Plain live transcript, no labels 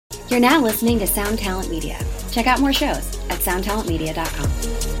You're now listening to Sound Talent Media. Check out more shows at soundtalentmedia.com.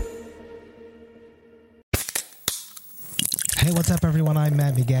 Hey, what's up, everyone? I'm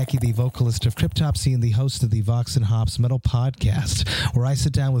Matt McGachy, the vocalist of Cryptopsy and the host of the Vox and Hops Metal Podcast, where I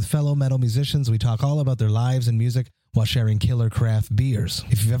sit down with fellow metal musicians. We talk all about their lives and music while sharing killer craft beers.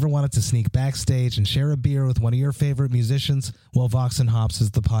 If you've ever wanted to sneak backstage and share a beer with one of your favorite musicians, well, Vox and Hops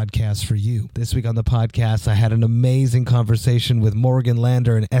is the podcast for you. This week on the podcast, I had an amazing conversation with Morgan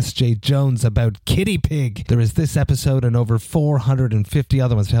Lander and S.J. Jones about Kitty Pig. There is this episode and over 450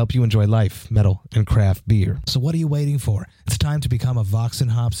 other ones to help you enjoy life, metal, and craft beer. So what are you waiting for? It's time to become a Vox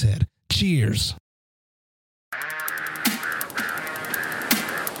and Hops head. Cheers!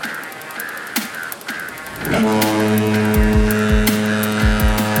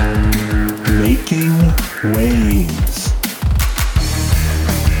 Making waves.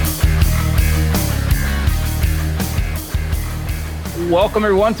 Welcome,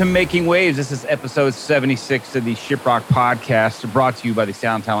 everyone, to Making Waves. This is episode 76 of the Shiprock Podcast, brought to you by the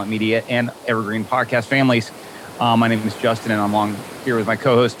Sound Talent Media and Evergreen Podcast families. My name is Justin, and I'm along here with my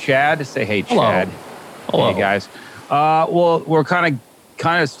co-host, Chad. Say hey, Chad. Hello. Hey, guys. Well, we're kind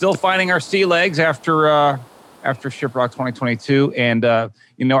of still finding our sea legs after Shiprock 2022, and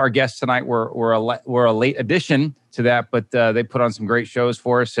our guests tonight were a late addition to that, but they put on some great shows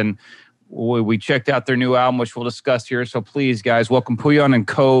for us, and we checked out their new album, which we'll discuss here. So please, guys, welcome Puyon and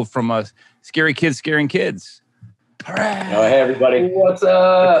Cove from Scary Kids Scaring Kids. All right. Oh, hey, everybody. What's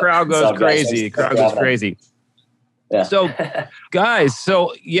up? The crowd goes crazy. The crowd goes crazy. Yeah. So, guys,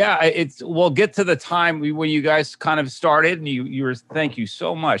 we'll get to the time when you guys kind of started, and you were. Thank you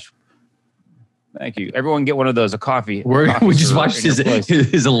so much. Thank you. Everyone get one of those, a coffee. We just watched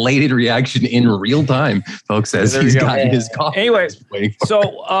his elated reaction in real time, folks, as he's gotten his coffee. Anyway,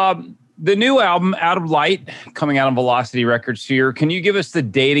 so the new album, Out of Light, coming out on Velocity Records here. Can you give us the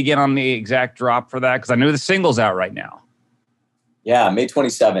date again on the exact drop for that? Because I know the single's out right now. Yeah, May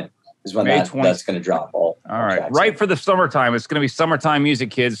 27th is when that's going to drop. All right. Right for the summertime. It's going to be summertime music,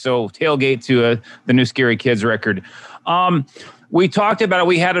 kids. So tailgate to the new Scary Kids record. We talked about it.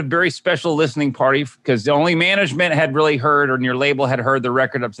 We had a very special listening party because the only management had really heard, or your label had heard the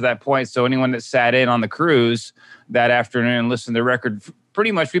record up to that point. So anyone that sat in on the cruise that afternoon and listened to the record,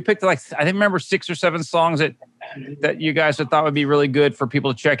 pretty much, we picked I remember 6 or 7 songs that you guys had thought would be really good for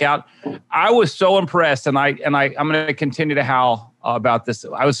people to check out. I was so impressed, and I'm going to continue to howl about this.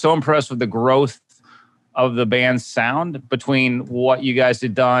 I was so impressed with the growth of the band's sound between what you guys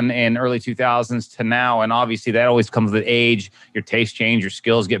had done in early 2000s to now. And obviously that always comes with age. Your taste change, your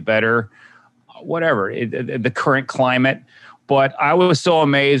skills get better, whatever, the current climate. But I was so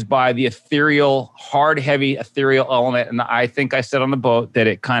amazed by the ethereal, heavy ethereal element. And I think I said on the boat that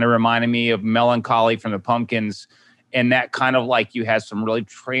it kind of reminded me of Melancholy from the Pumpkins. And that kind of like you had some really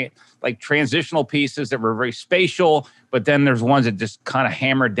transitional pieces that were very spatial, but then there's ones that just kind of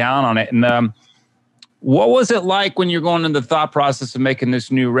hammered down on it. And what was it like when you're going into the thought process of making this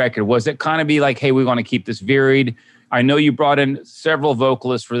new record? Was it kind of be like, hey, we want to keep this varied? I know you brought in several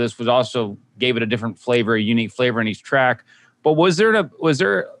vocalists for this, which also gave it a different flavor, a unique flavor in each track. But was there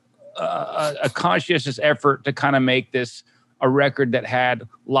a conscientious effort to kind of make this a record that had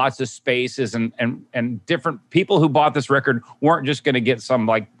lots of spaces and different people who bought this record weren't just going to get some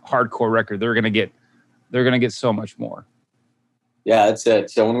like hardcore record. They're going to get so much more. Yeah, that's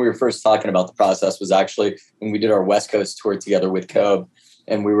it. So when we were first talking about the process was actually when we did our West Coast tour together with Cove,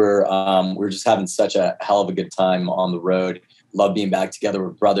 and we were just having such a hell of a good time on the road. Love being back together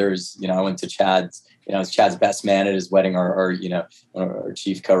with brothers. I went to Chad's. I was Chad's best man at his wedding, our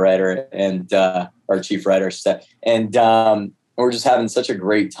chief co-writer and our chief writer. And we're just having such a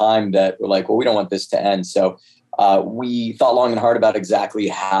great time that we're like, well, we don't want this to end. So we thought long and hard about exactly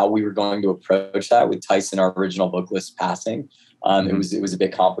how we were going to approach that with Tyson, our original vocalist, passing. It was a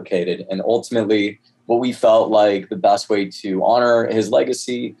bit complicated. And ultimately, what we felt like the best way to honor his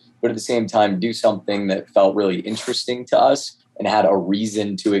legacy, but at the same time do something that felt really interesting to us and had a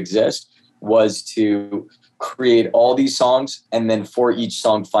reason to exist, was to create all these songs and then for each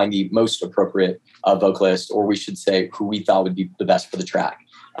song find the most appropriate vocalist, or we should say who we thought would be the best for the track.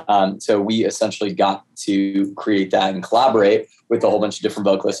 So we essentially got to create that and collaborate with a whole bunch of different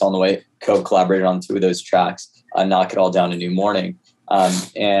vocalists on the way. Cove collaborated on 2 of those tracks, Knock It All Down, A New Morning.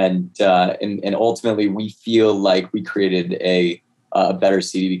 And ultimately we feel like we created a better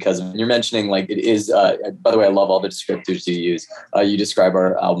CD because you're mentioning like it is, by the way, I love all the descriptors you use. You describe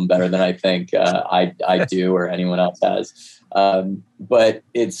our album better than I think I do or anyone else has. But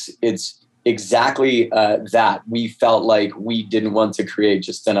it's exactly that. We felt like we didn't want to create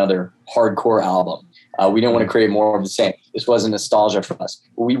just another hardcore album. We didn't want to create more of the same. This wasn't nostalgia for us.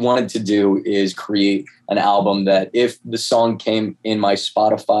 What we wanted to do is create an album that if the song came in my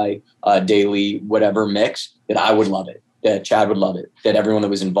Spotify daily whatever mix, that I would love it, that Chad would love it, that everyone that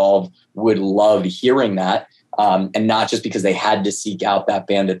was involved would love hearing that. And not just because they had to seek out that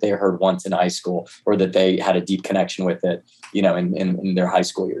band that they heard once in high school or that they had a deep connection with it, you know, in their high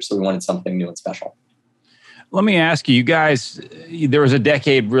school years. So we wanted something new and special. Let me ask you, you guys, there was a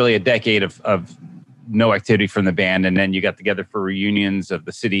decade of no activity from the band. And then you got together for reunions of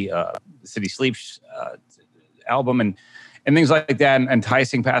the City Sleeps album and things like that. And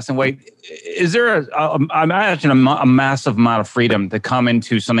Enticing passing away. Is there I imagine a massive amount of freedom to come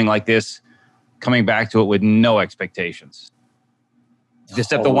into something like this, coming back to it with no expectations?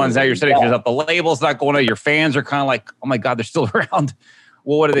 Just at the ones that you're sitting, up the label's not going to, your fans are kind of like, oh my God, they're still around.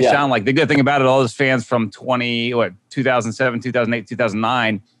 Well, what do they sound like? The good thing about it, all those fans from 2007, 2008,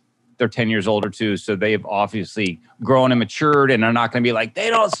 2009, they're 10 years older too. So they've obviously grown and matured and they're not going to be like, they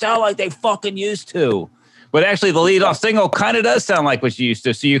don't sound like they fucking used to. But actually the lead off single kind of does sound like what you used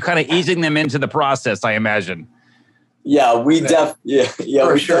to. So you're kind of easing them into the process, I imagine. Yeah, we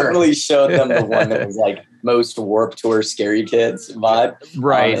definitely showed them the one that was like most Warped Tour Scary Kids vibe.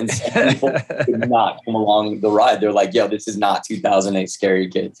 Right. And some people could not come along the ride. They're like, yo, this is not 2008 Scary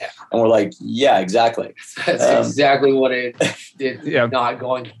Kids. Yeah. And we're like, yeah, exactly. That's exactly what it did. Yeah. Not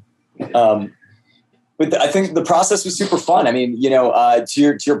going. But I think the process was super fun. I mean, you know,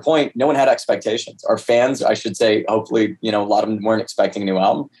 to your point, no one had expectations. Our fans, I should say, hopefully, you know, a lot of them weren't expecting a new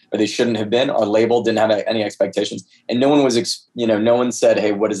album, or they shouldn't have been. Our label didn't have any expectations, and no one was, no one said,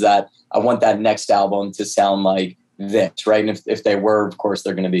 "Hey, what is that? I want that next album to sound like this," right? And if they were, of course,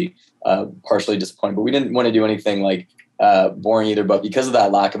 they're going to be partially disappointed. But we didn't want to do anything like boring either. But because of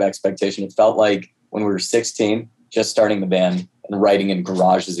that lack of expectation, it felt like when we were 16, just starting the band and writing in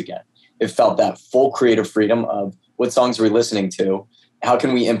garages again. It felt that full creative freedom of what songs are we listening to? How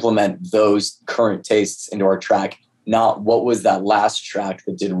can we implement those current tastes into our track? Not what was that last track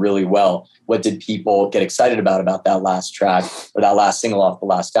that did really well? What did people get excited about that last track or that last single off the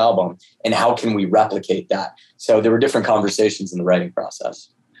last album? And how can we replicate that? So there were different conversations in the writing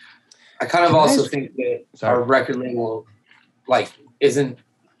process. I kind of also think that our record label isn't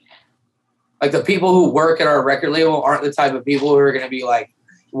like the people who work at our record label aren't the type of people who are going to be like,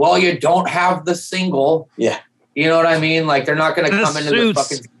 well, you don't have the single. Yeah. You know what I mean? Like, they're not going to come into the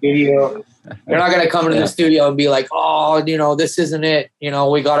fucking studio. They're not going to come into the studio and be like, oh, this isn't it.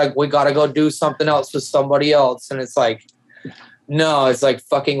 We gotta go do something else with somebody else. And it's like, no, it's like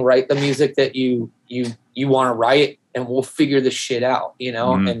fucking write the music that you want to write and we'll figure this shit out,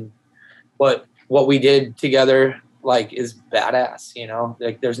 Mm-hmm. And what we did together, is badass,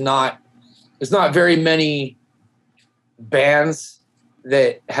 Like, there's not very many bands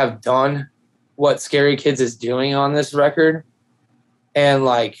that have done what Scary Kids is doing on this record. And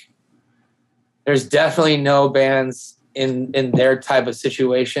there's definitely no bands in their type of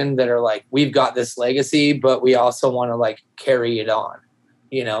situation that are like, we've got this legacy, but we also want to carry it on.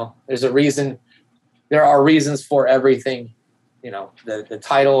 There's a reason. There are reasons for everything, the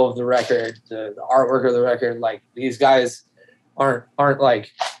title of the record, the artwork of the record. These guys aren't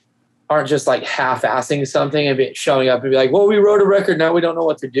just half-assing something and showing up and be like, well, we wrote a record, now we don't know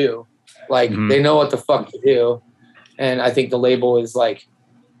what to do. Mm-hmm. They know what the fuck to do. And I think the label is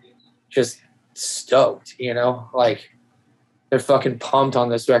just stoked, they're fucking pumped on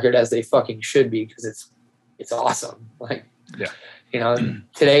this record, as they fucking should be, because it's awesome.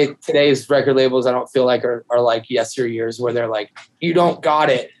 Today's record labels, I don't feel like are like yesteryears where they're like, you don't got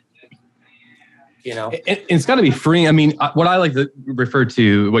it. It's got to be freeing. I mean, what I like to refer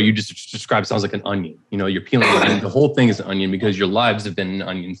to, what you just described, sounds like an onion. You're peeling an onion. The whole thing is an onion because your lives have been an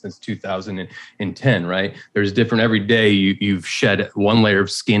onion since 2010, right? There's different every day. You've shed one layer of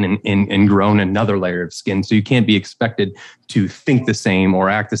skin and grown another layer of skin. So you can't be expected to think the same or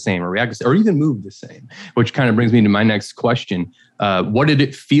act the same or react the same or even move the same, which kind of brings me to my next question. What did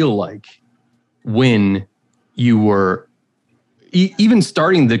it feel like when you were even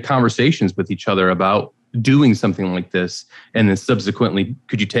starting the conversations with each other about doing something like this? And then subsequently,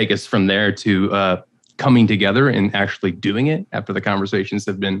 could you take us from there to coming together and actually doing it after the conversations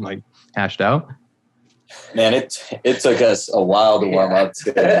have been hashed out? Man, it took us a while to warm up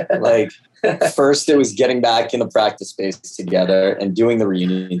to it. First it was getting back in the practice space together and doing the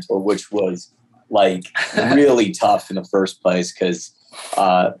reunion tour, which was really tough in the first place. Cause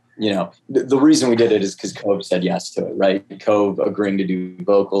the reason we did it is because Cove said yes to it, right? Cove agreeing to do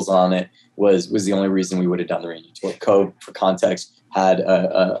vocals on it was the only reason we would have done the reunion tour. Cove, for context, had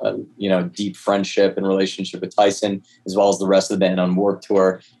a deep friendship and relationship with Tyson, as well as the rest of the band on Warped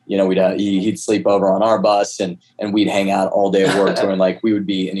Tour. You know, he'd sleep over on our bus, and we'd hang out all day at Warped Tour, and like we would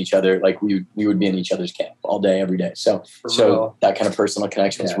be in each other, like we would be in each other's camp all day, every day. So that kind of personal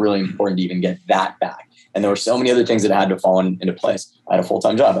connection was really important to even get that back. And there were so many other things that had to fall into place. I had a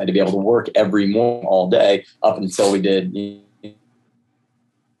full-time job. I had to be able to work every morning all day up until we did.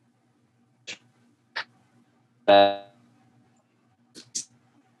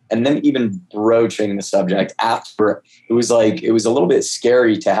 And then even broaching the subject after, it was a little bit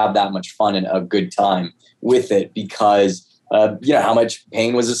scary to have that much fun and a good time with it, because how much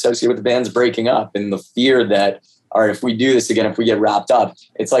pain was associated with the bands breaking up, and the fear that, all right, if we do this again, if we get wrapped up,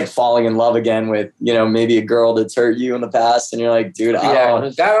 it's like falling in love again with, maybe a girl that's hurt you in the past, and you're like, dude, I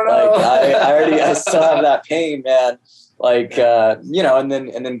don't know. I still have that pain, man. Like, and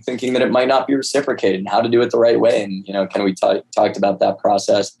then thinking that it might not be reciprocated, and how to do it the right way. And, we talked about that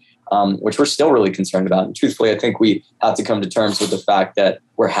process, which we're still really concerned about. And truthfully, I think we have to come to terms with the fact that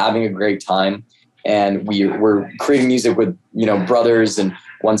we're having a great time, and we're creating music with, brothers and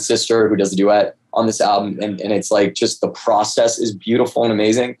one sister who does a duet on this album. And it's like, just the process is beautiful and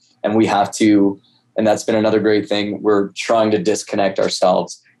amazing. And we have to, and that's been another great thing. We're trying to disconnect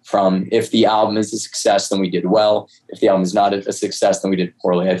ourselves from, if the album is a success, then we did well. If the album is not a success, then we did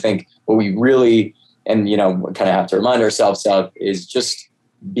poorly. I think what we really, and, kind of have to remind ourselves of, is just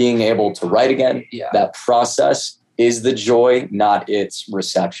being able to write again. Yeah. That process is the joy, not its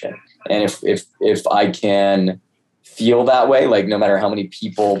reception. And if I can feel that way, like no matter how many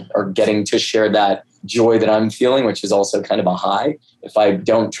people are getting to share that joy that I'm feeling, which is also kind of a high, if I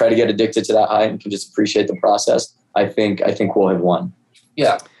don't try to get addicted to that high and can just appreciate the process, I think we'll have won.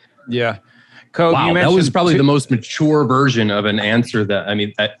 Yeah. Yeah. Cobe, wow, that was probably the most mature version of an answer that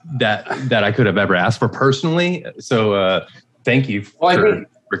I could have ever asked for personally. So thank you for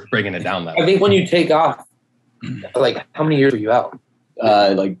breaking it down. I think when you take off, like, how many years were you out?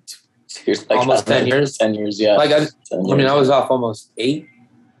 Almost 10 years. 10 years, yeah. Like I was off almost 8,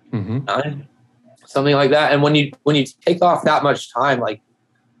 9, something like that. And when you take off that much time, like,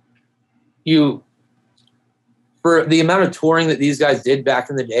 for the amount of touring that these guys did back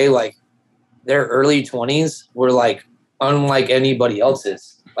in the day, like, their early 20s were like unlike anybody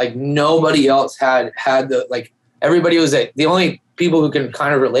else's. Like, nobody else had the, like, everybody was the only people who can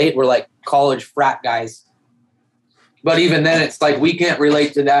kind of relate were like college frat guys. But even then, it's like, we can't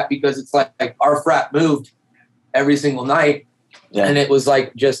relate to that because it's like our frat moved every single night. Yeah. And it was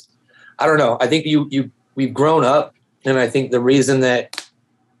like, just, I don't know. I think we've grown up. And I think the reason that,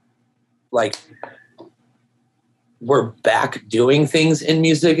 like, we're back doing things in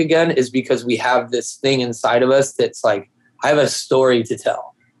music again is because we have this thing inside of us that's like, I have a story to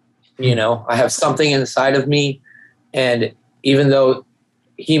tell. I have something inside of me. And even though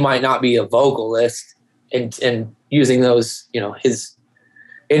he might not be a vocalist, and using those,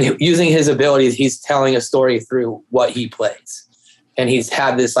 using his abilities, he's telling a story through what he plays. And he's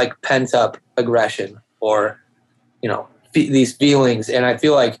had this like pent up aggression or, these feelings. And I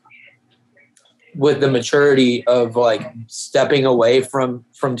feel like with the maturity of like stepping away from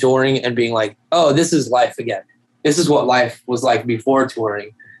touring and being like, oh, this is life again. This is what life was like before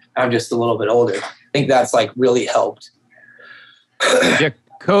touring. I'm just a little bit older. I think that's like really helped. Yeah,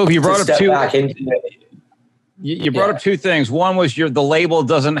 Cobe, you brought up two. You brought up two things. One was the label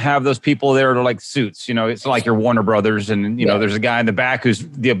doesn't have those people there to like suits. It's like your Warner Brothers, and there's a guy in the back who's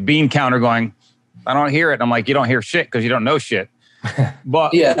the bean counter going, I don't hear it. And I'm like, you don't hear shit because you don't know shit.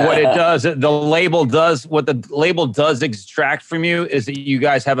 But what it does, what the label does extract from you is that you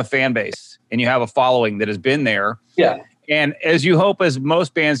guys have a fan base and you have a following that has been there. Yeah. And as you hope, as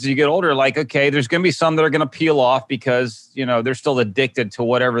most bands, as you get older, like, okay, there's going to be some that are going to peel off because, they're still addicted to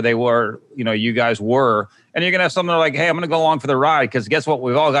whatever they were, you guys were. And you're going to have some that are like, hey, I'm going to go along for the ride because guess what?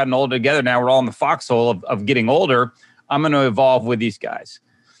 We've all gotten older together now. We're all in the foxhole of getting older. I'm going to evolve with these guys.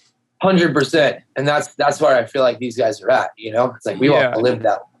 100%. And that's where I feel like these guys are at, It's like we all live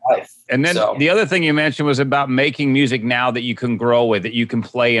that life. And then the other thing you mentioned was about making music now that you can grow with, that you can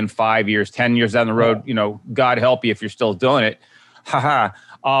play in 5 years, 10 years down the road. God help you if you're still doing it.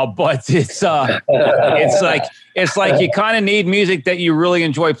 But it's like you kind of need music that you really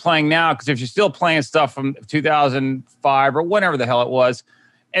enjoy playing now, because if you're still playing stuff from 2005 or whenever the hell it was,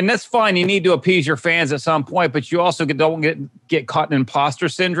 and that's fine, you need to appease your fans at some point, but you also don't get caught in imposter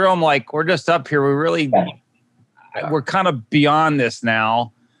syndrome. Like, we're just up here, we're kind of beyond this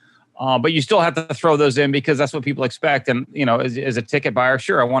now. But you still have to throw those in because that's what people expect. And, as a ticket buyer,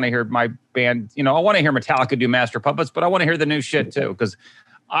 sure, I want to hear my band, I want to hear Metallica do Master Puppets, but I want to hear the new shit too, because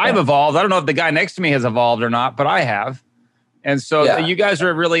I've evolved. I don't know if the guy next to me has evolved or not, but I have. And so you guys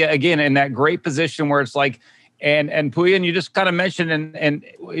are really, again, in that great position where it's like, and Pouya, you just kind of mentioned, and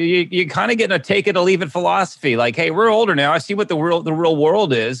you kind of getting a take it or leave it philosophy. Like, hey, we're older now. I see what the real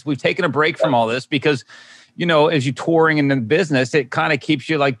world is. We've taken a break from all this because, you know, as you touring in the business, it kind of keeps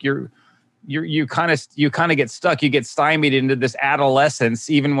you like you kind of get stuck. You get stymied into this adolescence,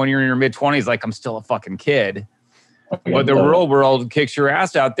 even when you're in your mid-20s. Like, I'm still a fucking kid. But the real world kicks your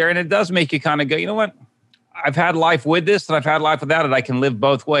ass out there, and it does make you kind of go, you know what? I've had life with this, and I've had life without it. I can live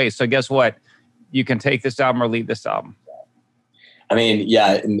both ways. So guess what? You can take this album or leave this album. I mean,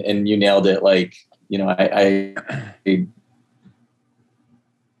 yeah, and you nailed it. Like, you know, I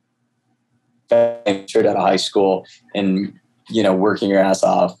straight out of high school and, you know, working your ass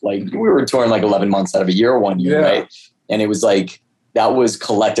off. Like, we were touring like 11 months out of a year one year, right? And it was like, that was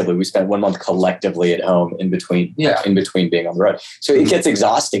collectively, we spent 1 month collectively at home in between being on the road. So it gets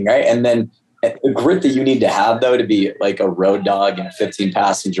exhausting, right? And then the grit that you need to have, though, to be like a road dog in a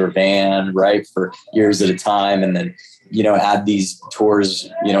 15-passenger van, right, for years at a time, and then, you know, add these tours,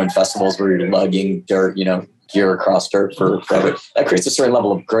 you know, and festivals where you're lugging dirt, you know, gear across dirt for forever. That creates a certain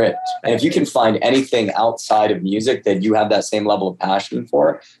level of grit. And if you can find anything outside of music that you have that same level of passion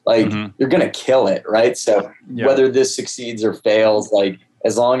for, like, you're going to kill it, right? So whether this succeeds or fails, like,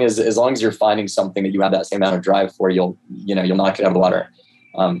 as long as you're finding something that you have that same amount of drive for, you'll knock it out of the water.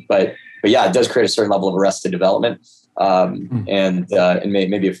 But yeah, it does create a certain level of arrested development, and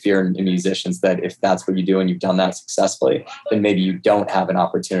maybe a fear in musicians that if that's what you do and you've done that successfully, then maybe you don't have an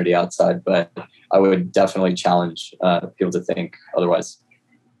opportunity outside. But I would definitely challenge people to think otherwise.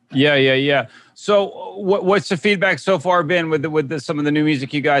 Yeah. So what's the feedback so far been with some of the new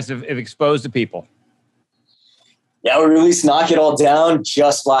music you guys have exposed to people? Yeah, we released Knock It All Down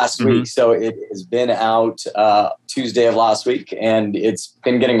just last week. So it has been out Tuesday of last week, and it's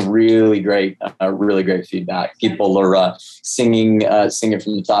been getting really great feedback. People are singing from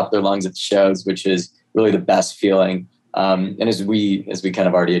the top of their lungs at the shows, which is really the best feeling. And as we kind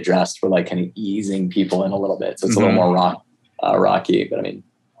of already addressed, we're like kind of easing people in a little bit. So it's a little more rocky, but I mean,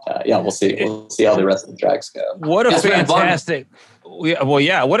 we'll see how the rest of the tracks go. What a fantastic...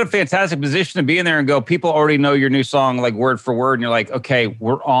 what a fantastic position to be in there and go, people already know your new song, like word for word. And you're like, okay,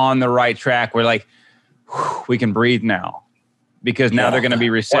 we're on the right track. We're like, we can breathe now because now they're going to be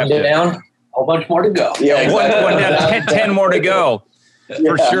receptive. One down, a whole bunch more to go. Yeah, exactly. One down, 10 more to go.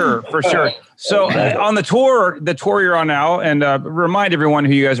 For sure. So on the tour you're on now, and remind everyone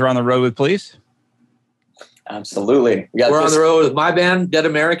who you guys are on the road with, please. Absolutely. We're on the road with my band, Dead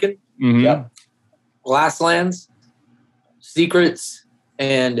American. Yep. Glasslands, Secrets,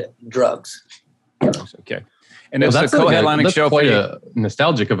 and Drugs. Okay. And it's a co-headlining show for you. That's quite a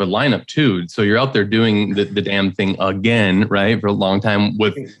nostalgic of a lineup too. So you're out there doing the damn thing again, right? For a long time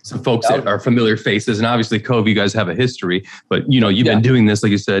with some folks that are familiar faces. And obviously, Cove, you guys have a history. But, you know, you've been doing this,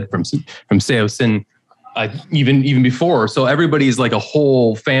 like you said, from Seosin, even before. So everybody's like a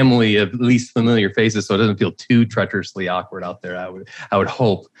whole family of at least familiar faces. So it doesn't feel too treacherously awkward out there, I would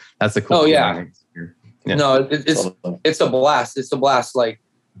hope. That's a cool thing. Yeah. No, it's a blast. It's a blast, like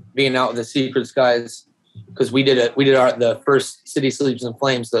being out with the Secrets guys, because we did the first City Sleeps in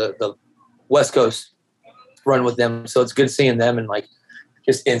Flames, the West Coast run with them. So it's good seeing them and like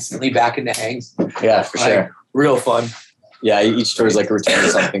just instantly back into hangs. Yeah, for sure. Real fun. Yeah, each tour is like a return to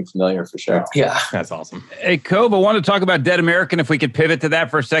something familiar for sure. Yeah, that's awesome. Hey, Cove, I want to talk about Dead American. If we could pivot to that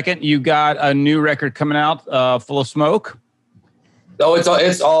for a second, you got a new record coming out, Full of Smoke. Oh,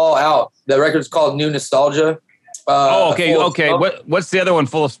 it's all out. The record's called New Nostalgia. Okay. What's the other one?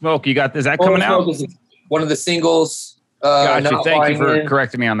 Full of Smoke. You got? Is that coming out? Is one of the singles. Gotcha. Thank you for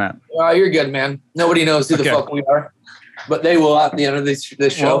correcting me on that. You're good, man. Nobody knows who the fuck we are, but they will at the end of this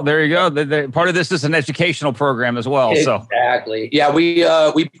show. Well, there you go. Part of this is an educational program as well. Exactly. Yeah, we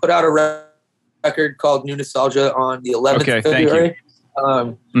put out a record called New Nostalgia on the 11th of February.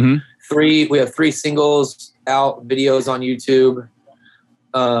 We have 3 singles out, videos on YouTube.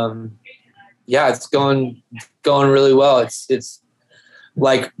 It's going really well. It's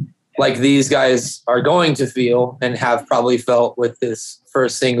like these guys are going to feel and have probably felt with this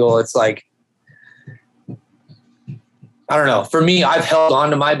first single. It's like, I don't know. For me, I've held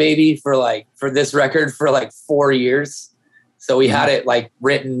on to my baby for this record for like 4 years. So we had it like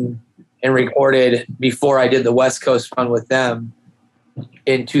written and recorded before I did the West Coast run with them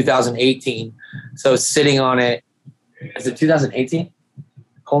in 2018. So sitting on it, is it 2018?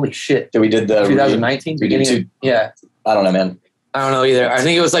 Holy shit. We did the 2019? Yeah. I don't know, man. I don't know either. I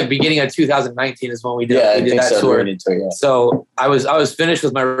think it was like beginning of 2019 is when we did that tour. So I was finished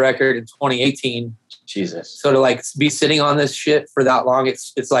with my record in 2018. Jesus. So to like be sitting on this shit for that long,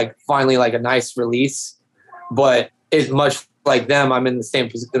 it's like finally like a nice release, but it's much like them, I'm in the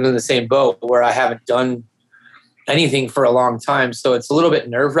same boat where I haven't done anything for a long time. So it's a little bit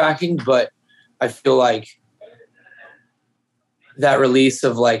nerve-wracking, but I feel like that release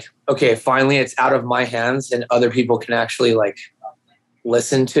of like, okay, finally it's out of my hands and other people can actually like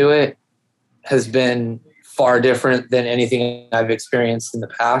listen to it has been far different than anything I've experienced in the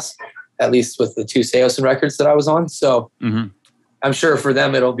past, at least with the 2 Seosin records that I was on. So I'm sure for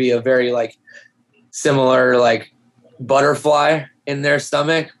them, it'll be a very like similar, like butterfly in their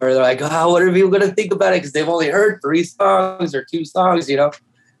stomach, or they're like, oh, what are people going to think about it? Because they've only heard 3 songs or 2 songs, you know?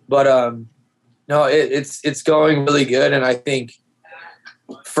 But no, it's going really good. And I think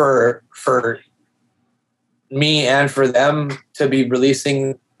for me and for them to be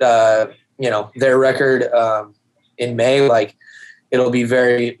releasing their record in May, like it'll be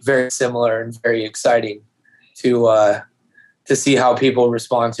very, very similar and very exciting to see how people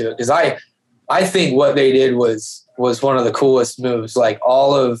respond to it. Because I think what they did was one of the coolest moves. Like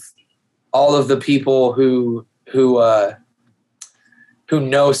all of the people who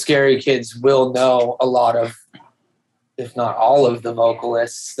know Scary Kids will know a lot of, if not all of the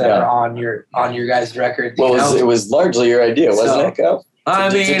vocalists that are on your guys' record. Well, it was largely your idea, wasn't it, Go? I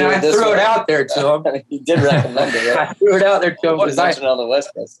threw it out there to him. You did recommend it, right? I threw it out there to him because I mentioned it on the West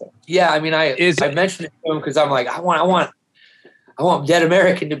Coast. So. Yeah, I mean, I mentioned it to him because I'm like, I want Dead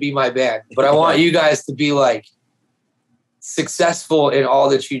American to be my band, but I want you guys to be like successful in all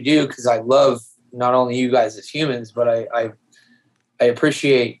that you do, because I love not only you guys as humans, but I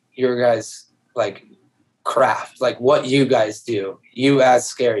appreciate your guys like craft, like what you guys do, you as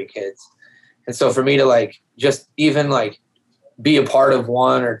Scary Kids. And so for me to like just even like be a part of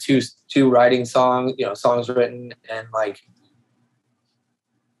 1 or 2 writing songs, songs written, and like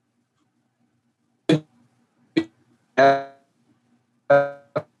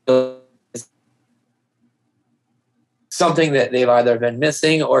something that they've either been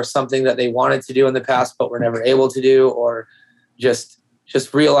missing or something that they wanted to do in the past but were never able to do, or just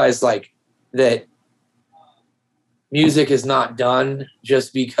realize like that music is not done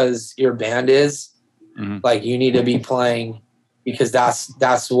just because your band is. Like you need to be playing because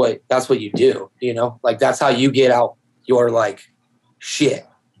that's what you do, like that's how you get out your like shit.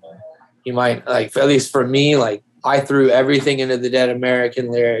 You might like, at least for me, like I threw everything into the Dead American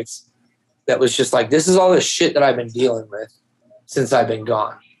lyrics that was just like, this is all the shit that I've been dealing with since I've been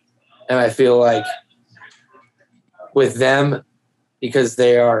gone. And I feel like with them, because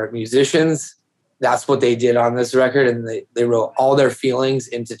they are musicians, that's what they did on this record. And they wrote all their feelings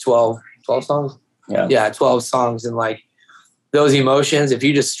into 12 songs. Yeah, 12 songs. And like those emotions, if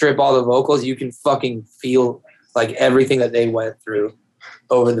you just strip all the vocals, you can fucking feel like everything that they went through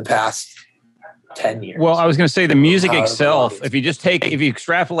over the past 10 years. Well, I was going to say the music itself, if you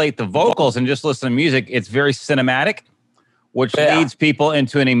extrapolate the vocals and just listen to music, it's very cinematic, which leads people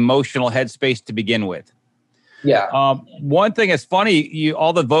into an emotional headspace to begin with. Yeah. One thing is funny,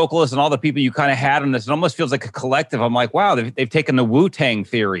 all the vocalists and all the people you kind of had on this, it almost feels like a collective. I'm like, wow, they've taken the Wu-Tang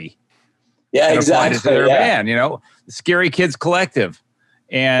theory. Yeah, exactly. To their band, the Scary Kids Collective.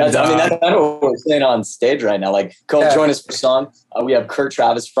 And that's what we're saying on stage right now. Like, Cove joined us for song. We have Kurt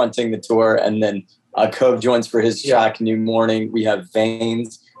Travis fronting the tour, and then Cove joins for his track New Morning. We have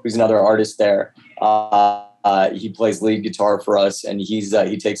Veins, who's another artist there. He plays lead guitar for us, and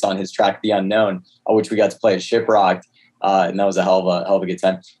he takes on his track The Unknown, which we got to play at Shiprocked, and that was a hell of a good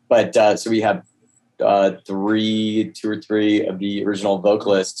time. But so we have 2 or 3 of the original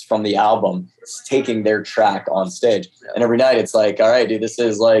vocalists from the album taking their track on stage. And every night it's like, all right, dude, this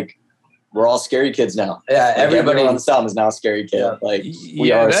is like, we're all Scary Kids now. Yeah, everybody on this album is now a Scary Kid. Yeah. Like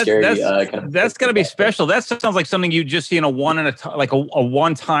we are scary. That's going to be special. That sounds like something you just see in a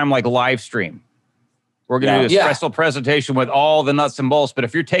one-time like live stream. We're going to do a special presentation with all the nuts and bolts. But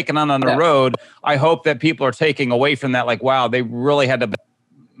if you're taking on the road, I hope that people are taking away from that. Like, wow, they really had to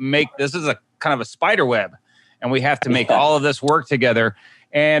make, this is a kind of a spider web, and we have to make all of this work together.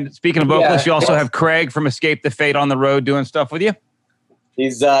 And speaking of vocalists, you also have Craig from Escape the Fate on the road doing stuff with you.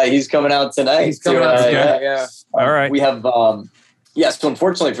 He's coming out tonight. He's coming out tonight. Yeah. All right. We have so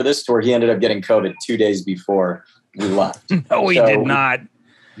unfortunately for this tour, he ended up getting COVID 2 days before we left. No, he did not.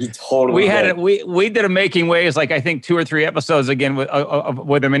 He totally. We did a Making Waves, like I think 2 or 3 episodes again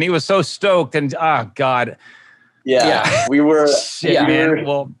with him, and he was so stoked. And God. Yeah. We were. Man.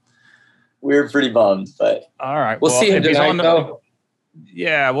 Well. We were pretty bummed, but all right. We'll see him tonight, though.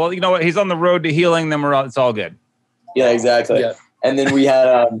 Yeah, well, you know what? He's on the road to healing them. It's all good. Yeah, exactly. Yeah. And then we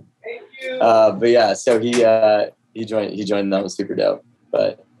had, but yeah, so he joined. That was super dope.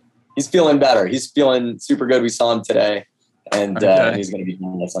 But he's feeling better. He's feeling super good. We saw him today, and he's going to be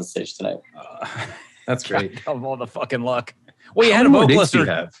joining us on stage tonight. That's great. Of all the fucking luck. Well, you How had a many more dates vocalist. do you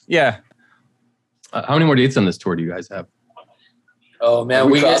have? Yeah. How many more dates on this tour do you guys have? Oh man,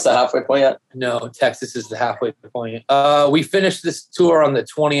 we crossed the halfway point yet? No, Texas is the halfway point. We finished this tour on the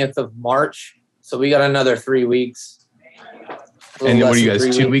 20th of March, so we got another 3 weeks. And what are you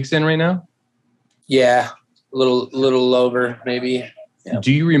guys 2 weeks in right now? Yeah, a little over maybe. Yeah.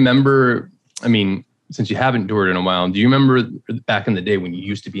 Do you remember? I mean, since you haven't toured in a while, do you remember back in the day when you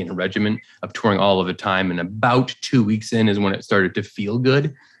used to be in a regimen of touring all of the time, and about 2 weeks in is when it started to feel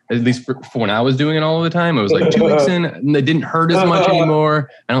good? At least for when I was doing it all of the time, it was like 2 weeks in, and it didn't hurt as much anymore.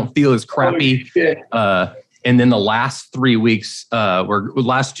 I don't feel as crappy. And then the last 3 weeks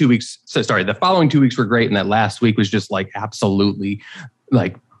the following 2 weeks were great, and that last week was just like absolutely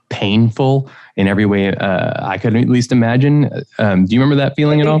like painful in every way I could at least imagine. Do you remember that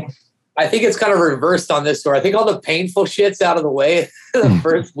feeling at all? I think it's kind of reversed on this tour. I think all the painful shit's out of the way the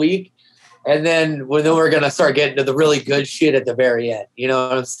first week. And then we're going to start getting to the really good shit at the very end. You know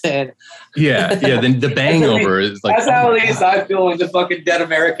what I'm saying? Yeah. Then the bang over is like... That's how at least I feel with the fucking Dead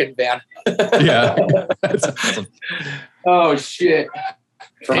American band. Yeah. That's awesome. Oh, shit.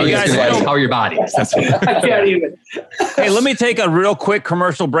 Hey, guys, how are your bodies? That's what I can't even. Hey, let me take a real quick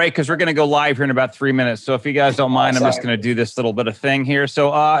commercial break because we're going to go live here in about 3 minutes. So if you guys don't mind, I'm just going to do this little bit of thing here.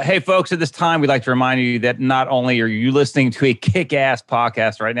 So, hey, folks, at this time, we'd like to remind you that not only are you listening to a kick-ass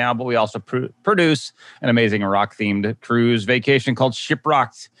podcast right now, but we also produce an amazing rock-themed cruise vacation called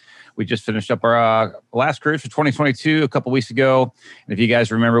Shiprocked. We just finished up our last cruise for 2022 a couple weeks ago. And if you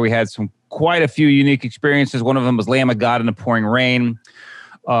guys remember, we had quite a few unique experiences. One of them was Lamb of God in the pouring rain.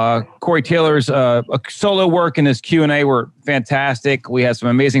 Corey Taylor's solo work and his Q&A were fantastic. We had some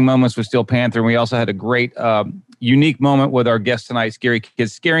amazing moments with Steel Panther, and we also had a great unique moment with our guest tonight, Scary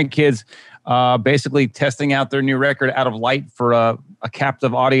Kids. Scaring Kids, basically testing out their new record, Out of Light, for a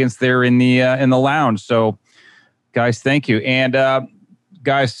captive audience there in the lounge. So, guys, thank you. And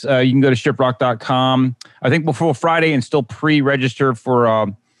guys, you can go to shiprock.com. I think before Friday and still pre-register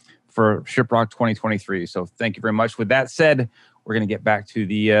for Shiprock 2023. So thank you very much. With that said, we're going to get back to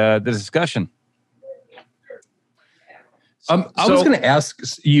the discussion. I was going to ask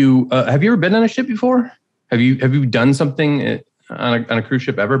you: have you ever been on a ship before? Have you done something on a cruise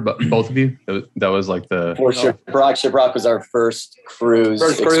ship ever? But both of you, that was like the Shiprock. Shiprock was our first cruise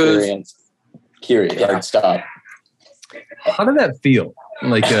experience. Hard stop. How did that feel?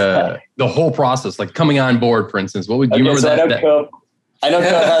 Like the whole process, like coming on board, for instance. What would you remember that? I know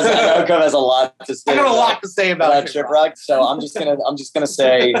Cove has a lot to say. I got a lot to say about Shiprock, so I'm just gonna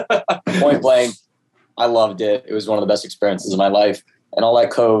say point blank, I loved it. It was one of the best experiences of my life, and I'll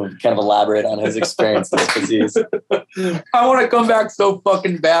let Cove kind of elaborate on his experiences because I want to come back so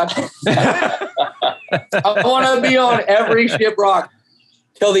fucking bad. I want to be on every Shiprock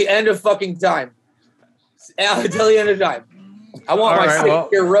till the end of fucking time. Till the end of time. I want my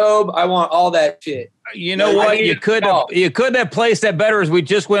 6-year robe. I want all that shit. You know what? You could have placed that better as we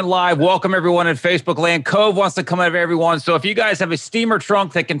just went live. Welcome everyone in Facebook land. Cove wants to come out of everyone. So if you guys have a steamer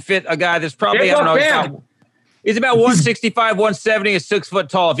trunk that can fit a guy that's probably, he's about 165, 170, is 6 foot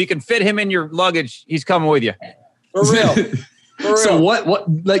tall. If you can fit him in your luggage, he's coming with you. For real. So what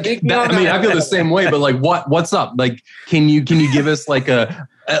like that, I mean, I feel the same way, but like what's up? Like, can you give us like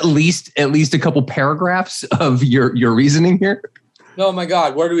at least a couple paragraphs of your reasoning here? Oh my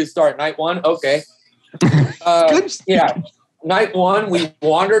God, where do we start? Night one? Okay. Yeah. Night one, we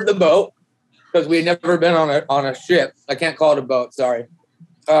wandered the boat because we had never been on a ship. I can't call it a boat, sorry.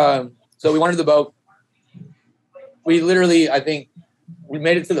 So we wandered the boat. We literally, I think we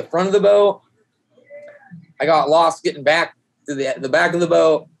made it to the front of the boat. I got lost getting back to the back of the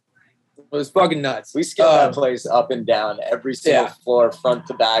boat. It was fucking nuts. We scaled that place up and down, every single floor, front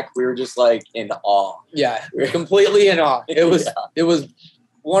to back. We were just like in awe. Yeah, we were completely in awe. It was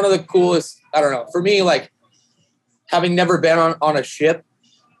one of the coolest. I don't know. For me, like having never been on a ship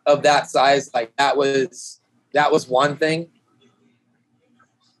of that size, like that was one thing.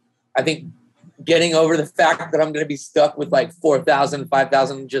 I think getting over the fact that I'm going to be stuck with like 4,000,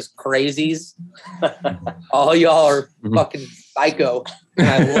 5,000 just crazies. All y'all are fucking psycho. And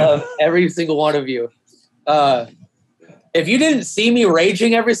I love every single one of you. If you didn't see me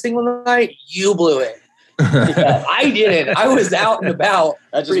raging every single night, you blew it. I didn't. I was out and about.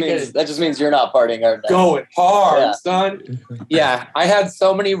 That just means you're not partying hard. Going hard, son. Yeah, I had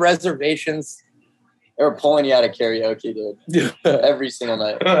so many reservations. They were pulling you out of karaoke, dude. Every single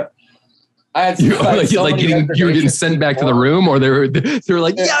night. I had you were getting sent back to the room, or they were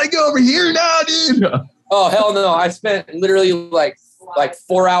like, you gotta go over here now, dude. Oh hell no! I spent literally like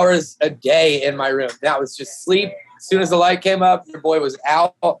 4 hours a day in my room. That was just sleep. As soon as the light came up, your boy was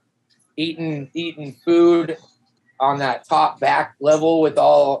out eating food. on that top back level with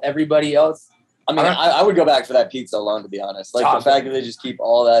everybody else. I mean, I would go back for that pizza alone, to be honest. Like the fact that they just keep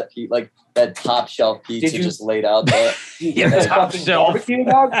all that like that top shelf pizza just laid out there. Yeah, top shelf barbecue,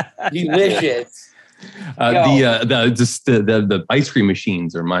 dog. Delicious. The ice cream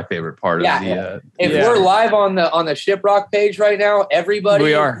machines are my favorite part of the. We're live on the Shiprock page right now,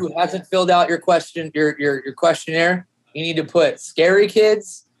 everybody who hasn't filled out your questionnaire, you need to put Scary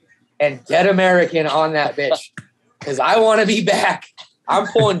Kids and Dead American on that bitch, because I want to be back. I'm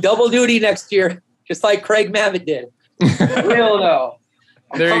pulling double duty next year, just like Craig Mavitt did. Real though.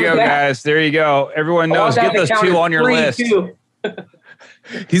 There you go, guys. There you go. Everyone knows. Get those two on your list.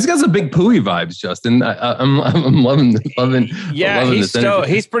 He's got some big Pooey vibes, Justin. I'm loving. Yeah,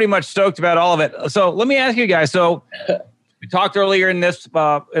 he's pretty much stoked about all of it. So let me ask you guys. So we talked earlier in this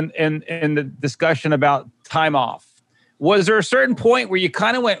in the discussion about time off. Was there a certain point where you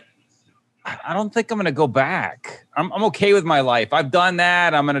kind of went, I don't think I'm going to go back. I'm okay with my life. I've done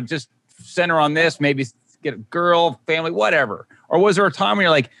that. I'm going to just center on this. Maybe get a girl, family, whatever. Or was there a time where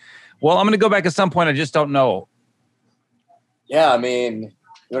you're like, well, I'm going to go back at some point. I just don't know. Yeah, I mean, you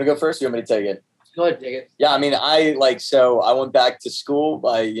want to go first? Or you want me to take it? Go ahead, take it. Yeah, I mean, I went back to school.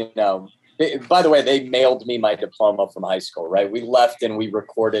 By the way, they mailed me my diploma from high school, right? We left and we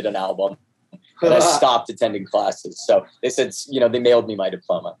recorded an album. And I stopped attending classes. So they said, they mailed me my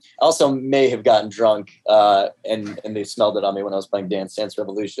diploma. I also may have gotten drunk and they smelled it on me when I was playing Dance Dance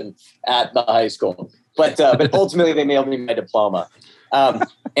Revolution at the high school. But ultimately they mailed me my diploma.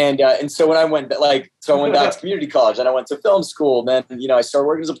 And so when I went back to community college and I went to film school, then, I started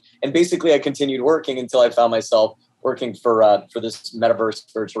working. And basically I continued working until I found myself working for this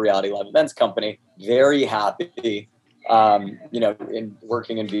metaverse virtual reality live events company. Very happy, in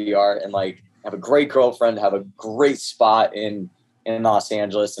working in VR and have a great girlfriend, have a great spot in Los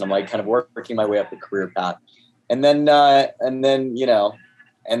Angeles. And I'm kind of working my way up the career path. And then my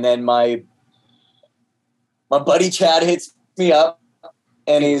buddy Chad hits me up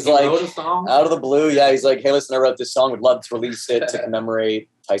and he's like, out of the blue. Yeah. He's like, hey, listen, I wrote this song. Would love to release it to commemorate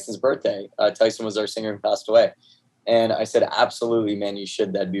Tyson's birthday. Tyson was our singer who passed away. And I said, absolutely, man, you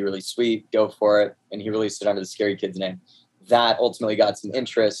should. That'd be really sweet. Go for it. And he released it under the Scary Kids name. That ultimately got some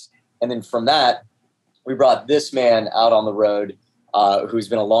interest. And then from that, we brought this man out on the road, who's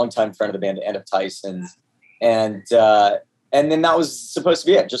been a longtime friend of the band and of Tyson's. And then that was supposed to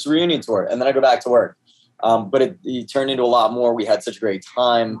be it, just a reunion tour. And then I go back to work. But it turned into a lot more. We had such a great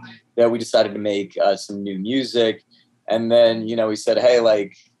time that we decided to make some new music. And then, we said, hey,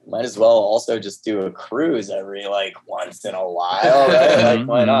 might as well also just do a cruise every once in a while, right?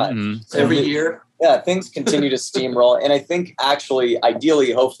 Why not? So every year. Yeah, things continue to steamroll. And I think actually,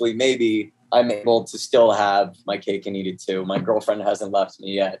 ideally, hopefully, maybe I'm able to still have my cake and eat it too. My girlfriend hasn't left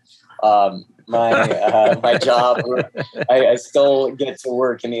me yet. My job, I still get to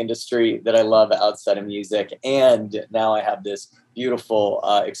work in the industry that I love outside of music. And now I have this beautiful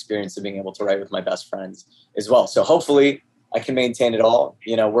experience of being able to write with my best friends as well. So hopefully I can maintain it all,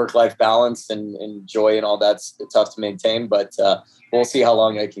 work-life balance and joy and all that's tough to maintain, but we'll see how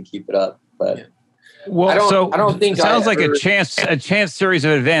long I can keep it up. But yeah. Well, I don't think it sounds like a chance series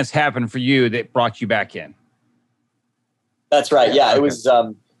of events happened for you that brought you back in. That's right. Yeah, it was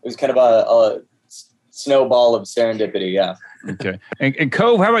kind of a snowball of serendipity. Yeah. Okay. And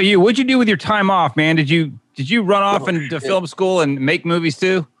Cove, how about you? What'd you do with your time off, man? Did you run off into film school and make movies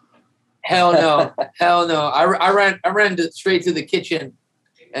too? Hell no. I ran straight to the kitchen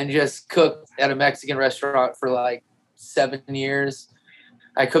and just cooked at a Mexican restaurant for 7 years.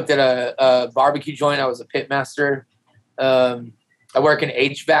 I cooked at a barbecue joint. I was a pit master. I work in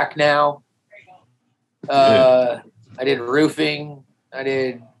HVAC now. I did roofing. I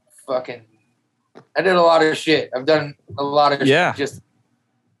did a lot of shit. I've done a lot of just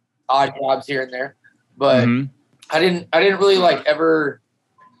odd jobs here and there, but I didn't really ever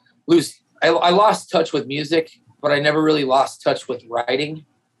lose. I lost touch with music, but I never really lost touch with writing.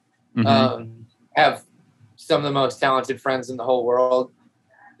 Have some of the most talented friends in the whole world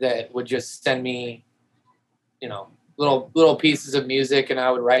that would just send me, little pieces of music, and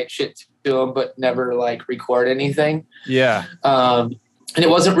I would write shit to them, but never record anything. Yeah. And it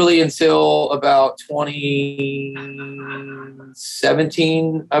wasn't really until about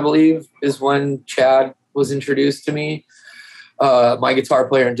 2017, I believe, is when Chad was introduced to me. My guitar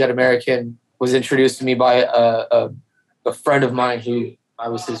player in Dead American was introduced to me by a friend of mine who I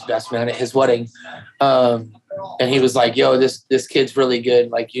was his best man at his wedding. And he was like, yo, this kid's really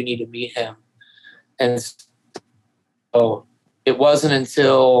good. You need to meet him. And so it wasn't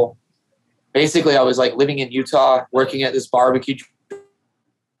until basically I was living in Utah, working at this barbecue.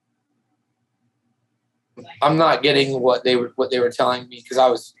 I'm not getting what they were telling me, because I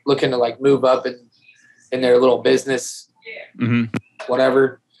was looking to like move up in their little business,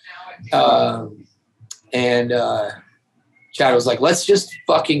 whatever. And Chad was like, let's just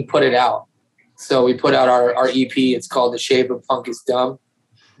fucking put it out. So we put out our EP. It's called The Shape of Punk is Dumb.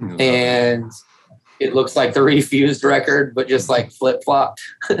 And it looks like the Refused record, but just like flip-flopped.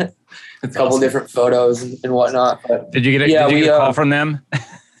 A couple different photos and whatnot. But did you get a call from them?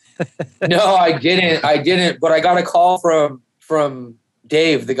 No, I didn't. But I got a call from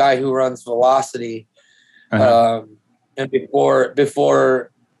Dave, the guy who runs Velocity. And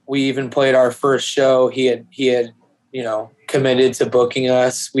before we even played our first show, he had committed to booking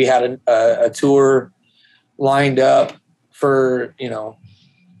us. We had a tour lined up for,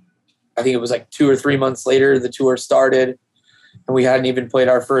 I think it was like 2 or 3 months later, the tour started, and we hadn't even played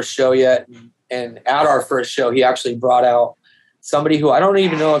our first show yet. And at our first show, he actually brought out somebody who I don't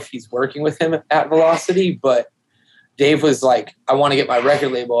even know if he's working with him at Velocity, but Dave was like, I want to get my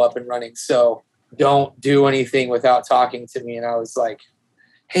record label up and running, so don't do anything without talking to me. And I was like,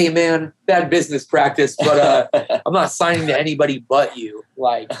 hey man, bad business practice, but I'm not signing to anybody but you.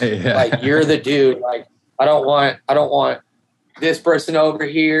 Like you're the dude. Like I don't want this person over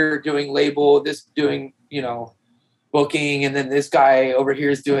here doing label, this doing, booking, and then this guy over here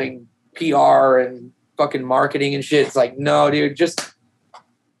is doing PR and fucking marketing and shit. It's like, no, dude, just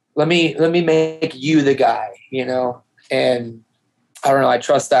let me make you the guy, And I don't know, I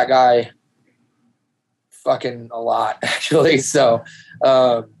trust that guy fucking a lot, actually. So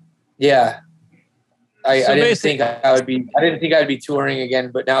yeah, I didn't think I didn't think I'd be touring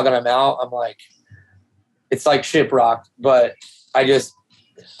again, but now that I'm out, I'm like, it's like shiprocked. But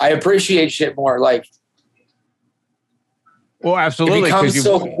I appreciate shit more. Like, well, absolutely, it becomes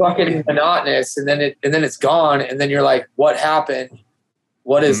so fucking monotonous, and then it's gone, and then you're like, what happened?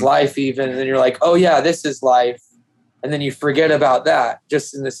 What is life even? And then you're like, oh yeah, this is life, and then you forget about that.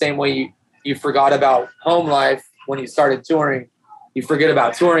 Just in the same way you forgot about home life when you started touring, you forget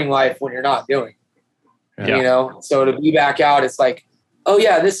about touring life when you're not doing it. So to be back out, it's like, oh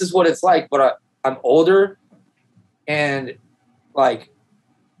yeah, this is what it's like, but I'm older, and like,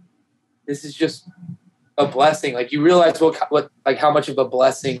 this is just a blessing. Like, you realize what like how much of a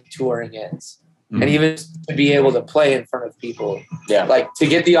blessing touring is. And even to be able to play in front of people, like to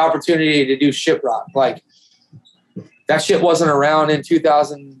get the opportunity to do Shiprock, like that shit wasn't around in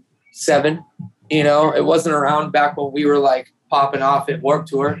 2007. It wasn't around back when we were like popping off at Warped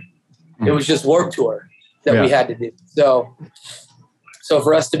Tour. It was just Warped Tour that we had to do. So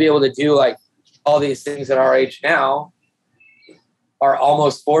for us to be able to do like all these things at our age now, our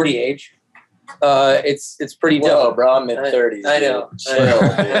almost 40 age, it's pretty dope. Bro, I'm mid-30s. I know. I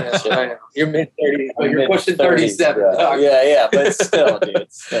know. You're mid-30s, but you're pushing 37. Yeah, but still, dude.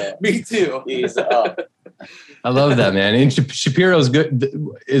 Me too. He's up. I love that, man. And Shapiro's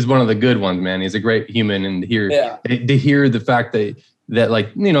is one of the good ones, man. He's a great human, and to hear the fact that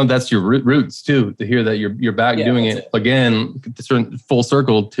like, that's your roots too, to hear that you're back doing it again, full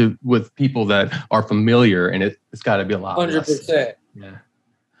circle with people that are familiar, and it's got to be a lot. 100%. Yeah.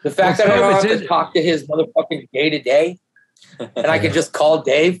 The fact that I don't have to talk to his motherfucking day to day, and I can just call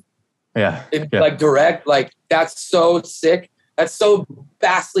Dave. Like direct, like that's so sick. That's so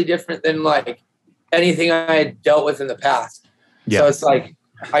vastly different than like anything I had dealt with in the past. So it's like,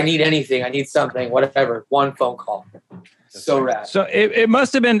 I need anything, I need something, whatever. One phone call. So rad. So it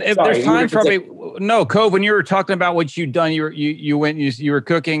must have been. There's times probably Cove, when you were talking about what you'd done, you were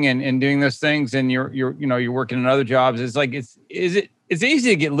cooking and doing those things, and you're working in other jobs. It's like it's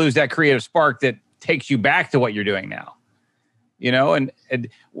easy to lose that creative spark that takes you back to what you're doing now. And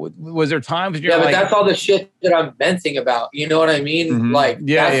was there times when you're but that's all the shit that I'm venting about. You know what I mean? Mm-hmm. Like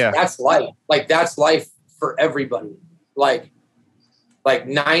that's life. Like that's life for everybody. Like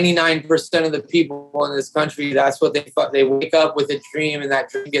 99% of the people in this country, that's what they wake up with a dream, and that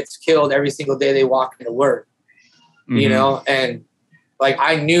dream gets killed every single day they walk into work. And like,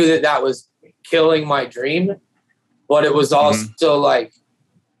 I knew that was killing my dream, but it was also like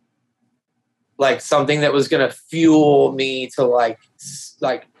something that was going to fuel me to like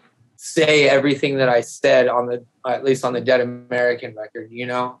say everything that I said at least on the Dead American record,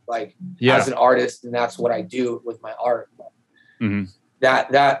 as an artist. And that's what I do with my art.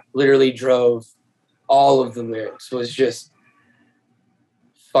 That literally drove all of the lyrics. Was just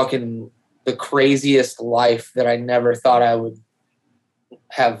fucking the craziest life that I never thought I would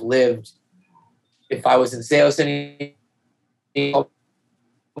have lived if I was in Sales City.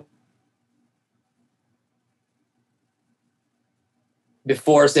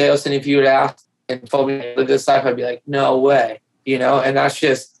 Before Sales City, if you would ask and told me to live this life, I'd be like, no way, and that's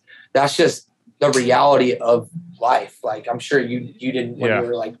just the reality of life. Like, I'm sure you didn't, when you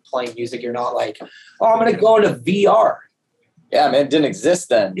were like playing music, you're not like, oh, I'm going to go into VR. Yeah, man, it didn't exist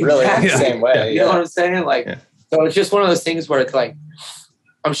then, really, in the same way. You know what I'm saying? Like, so it's just one of those things where it's like,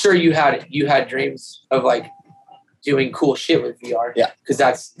 I'm sure you had dreams of like doing cool shit with VR. Yeah. Cause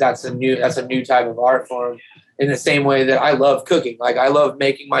that's a new type of art form, in the same way that I love cooking. Like, I love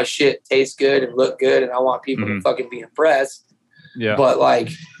making my shit taste good and look good, and I want people to fucking be impressed. Yeah. But like,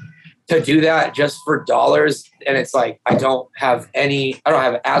 to do that just for dollars, and it's like, I don't have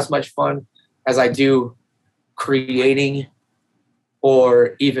as much fun as I do creating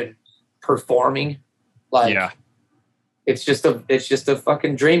or even performing. Like, it's just a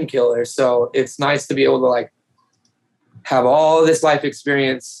fucking dream killer. So it's nice to be able to like have all this life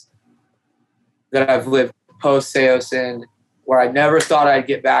experience that I've lived post Saosin, where I never thought I'd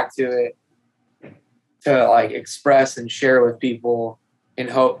get back to it, to like express and share with people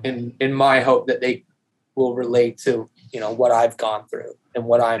in my hope that they will relate to, you know, what I've gone through and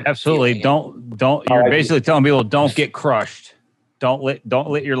what I'm absolutely feeling. Don't you're basically telling people, don't get crushed. Don't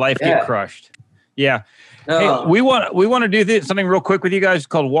let your life get crushed. Yeah. No. Hey, we want to do something real quick with you guys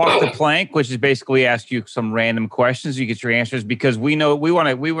called Walk the Plank, which is basically ask you some random questions. You get your answers, because we know we want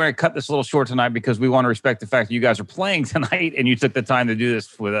to cut this a little short tonight, because we want to respect the fact that you guys are playing tonight and you took the time to do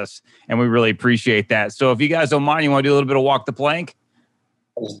this with us, and we really appreciate that. So if you guys don't mind, you want to do a little bit of Walk the Plank?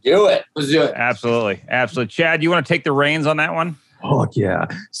 Let's do it. Absolutely. Chad, you want to take the reins on that one? Oh yeah.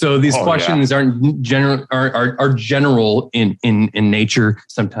 So these questions aren't general, are general in nature,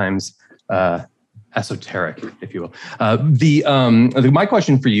 sometimes esoteric, if you will. My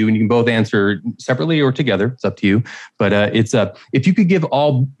question for you, and you can both answer separately or together, it's up to you. But it's if you could give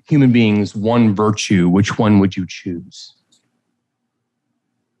all human beings one virtue, which one would you choose?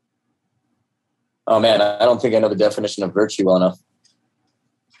 Oh man, I don't think I know the definition of virtue well enough.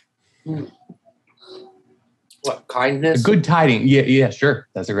 What, kindness? Good tiding. Yeah, sure.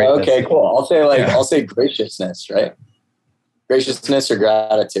 That's a great. Okay, cool. I'll say graciousness, right? Graciousness or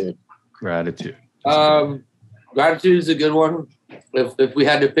gratitude? Gratitude. Gratitude is a good one. If we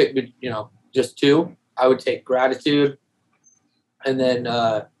had to pick, you know, just two, I would take gratitude, and then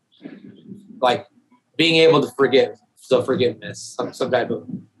like being able to forgive. So forgiveness, some type of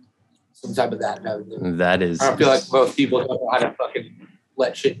that. That is. I don't feel like most people don't know how to fucking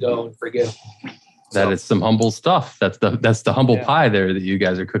let shit go and forgive. That is some humble stuff. That's the humble pie there that you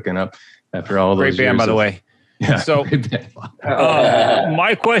guys are cooking up after all those years. Great band, by the way. Yeah. So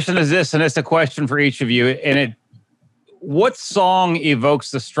my question is this, and it's a question for each of you. And what song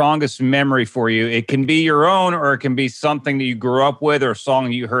evokes the strongest memory for you? It can be your own, or it can be something that you grew up with, or a song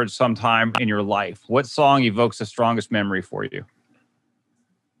that you heard sometime in your life. What song evokes the strongest memory for you?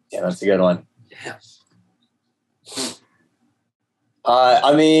 Yeah, that's a good one.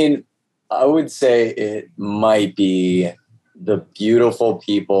 I mean, I would say it might be The Beautiful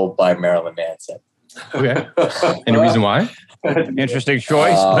People by Marilyn Manson. Okay. Any reason why? Interesting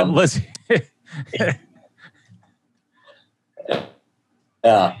choice, but listen. Yeah.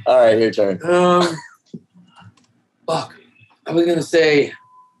 All right, your turn. Fuck. I was gonna say,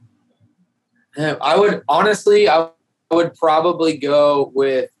 I would probably go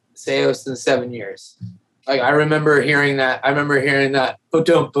with Saosin 7 Years. Like, I remember hearing that.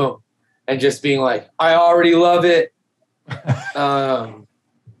 Boom, boom, and just being like, I already love it.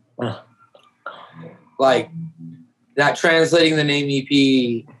 Like that, translating the name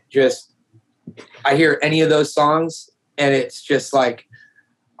EP, just I hear any of those songs and it's just like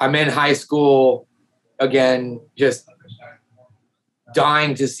I'm in high school again, just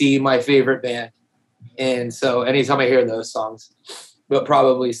dying to see my favorite band. And so anytime I hear those songs, but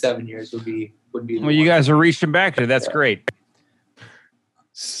probably 7 Years would be well, you guys are reaching back to that's great.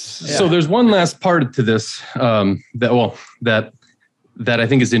 So there's one last part to this that I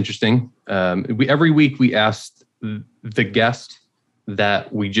think is interesting. Every week we asked the guest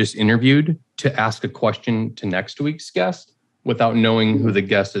that we just interviewed to ask a question to next week's guest without knowing who the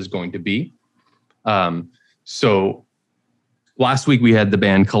guest is going to be. So last week we had the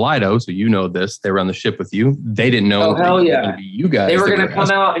band Kaleido, so you know this. They were on the ship with you. They didn't know it was going to be you guys. They were going to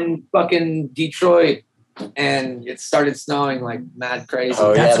come out in fucking Detroit, and it started snowing like mad crazy.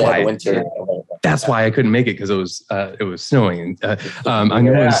 Oh, that's why winter. That's why I couldn't make it, because it was snowing. I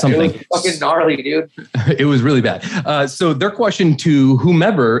know it was something. It was fucking gnarly, dude. It was really bad. So their question to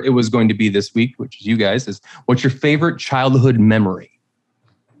whomever it was going to be this week, which is you guys, is what's your favorite childhood memory?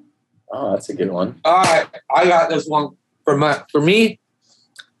 Oh, that's a good one. All right, I got this one. For me,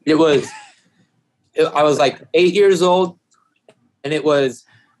 I was like 8 years old, and it was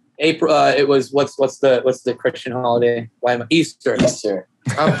April. It was what's the Christian holiday? Why am I Easter? Easter.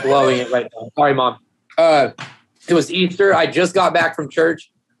 I'm blowing it right now. Sorry, Mom. It was Easter. I just got back from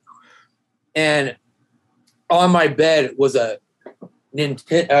church, and on my bed was a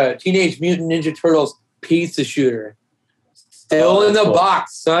Teenage Mutant Ninja Turtles pizza shooter, still in the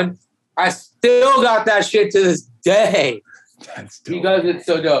box, son. I still got that shit to this day. That's dope. You guys, it's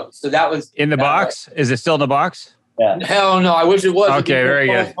so dope. So that was In the box? Is it still in the box? Yeah. Hell no! I wish it was. Okay, very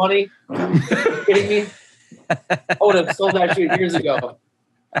good. Money? Are you kidding me? I would have sold that shit years ago.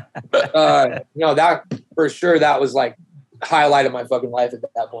 No, that for sure. That was like highlight of my fucking life at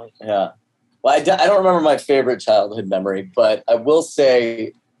that point. Yeah. Well, I don't remember my favorite childhood memory, but I will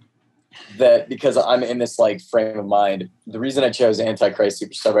say that because I'm in this like frame of mind, the reason I chose Antichrist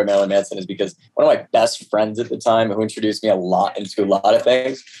Superstar by Marilyn Manson is because one of my best friends at the time who introduced me into a lot of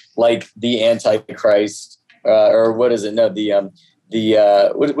things, like the Antichrist, or what is it? No,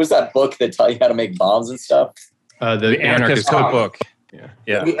 what was that book that taught you how to make bombs and stuff? The Anarchist Cookbook.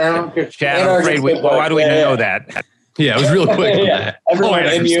 Yeah. The Anarchist. Chad, I'm afraid why do we know that? Yeah, it was real quick. Yeah. Everyone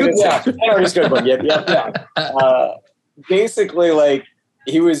in you. Yeah. Anarchist Cookbook. Yeah. Basically, like,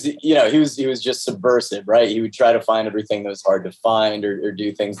 he was just subversive, right? He would try to find everything that was hard to find or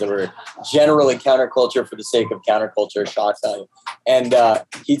do things that were generally counterculture for the sake of counterculture, shock value. And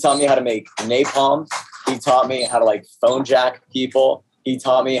he taught me how to make napalm. He taught me how to like phone jack people. He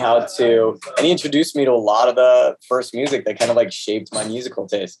taught me how to, and he introduced me to a lot of the first music that kind of like shaped my musical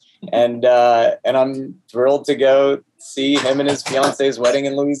taste. And I'm thrilled to go see him and his fiance's wedding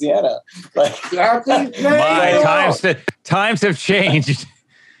in Louisiana. Like, times have changed.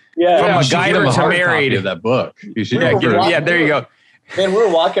 Yeah, from a guy to married. Of that book. You should. Yeah, there you go. Man, we were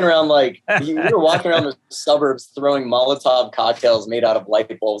walking around the suburbs throwing Molotov cocktails made out of light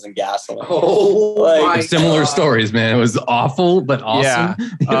bulbs and gasoline. Similar stories, man. It was awful, but awesome.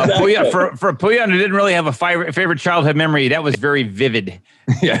 Yeah. For Puyan, who didn't really have a favorite childhood memory, that was very vivid.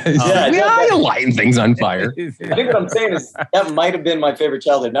 You're lighting things on fire. I think what I'm saying is that might have been my favorite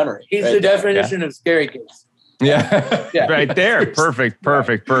childhood memory. He's the definition of scary kids. Yeah. Right there. Perfect. Oh,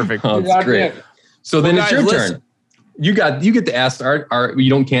 that's great. So then it's your turn. You get to ask our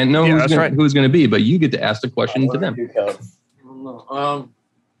you can't know who's going to be, but you get to ask the question to them.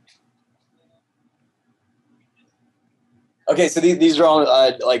 Okay, so these are all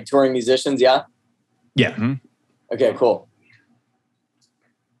like touring musicians, yeah? Yeah. Mm-hmm. Okay, cool.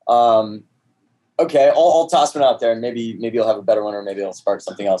 Okay, I'll toss one out there, and maybe you'll have a better one, or maybe it'll spark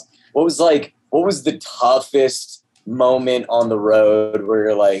something else. What was the toughest moment on the road where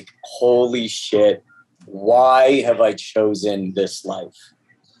you're like, holy shit, why have I chosen this life?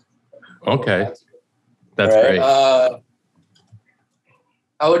 Okay. That's great. I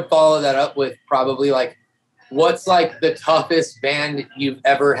would follow that up with probably like, what's like the toughest band you've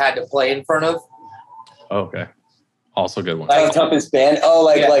ever had to play in front of? Okay. Also good one. Like toughest band? Oh,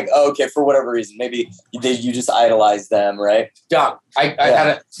 okay, for whatever reason. Maybe you just idolize them, right? Yeah. I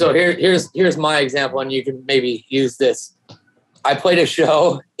had so here's my example, and you can maybe use this. I played a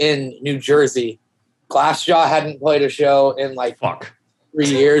show in New Jersey. Glassjaw hadn't played a show in like 3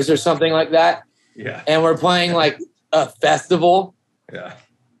 years or something like that. Yeah. And we're playing like a festival. Yeah.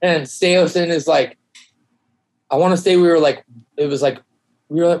 And Seosin is like, I want to say we weren't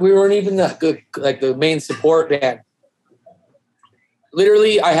even the main support band.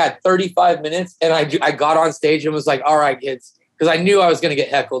 Literally, I had 35 minutes, and I got on stage and was like, all right, kids, because I knew I was going to get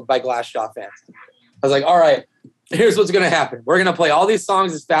heckled by Glassjaw fans. I was like, all right, here's what's going to happen. We're going to play all these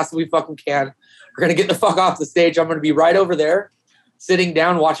songs as fast as we fucking can. We're going to get the fuck off the stage. I'm going to be right over there, sitting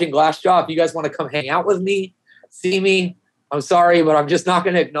down, watching Glassjaw. If you guys want to come hang out with me, see me, I'm sorry, but I'm just not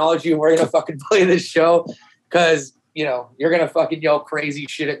going to acknowledge you. We're going to fucking play this show because, you're going to fucking yell crazy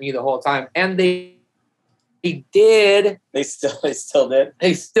shit at me the whole time. And they did. They still did.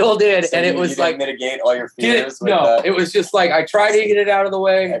 They still did. So and it was like mitigate all your fears. It was just like I tried to get it out of the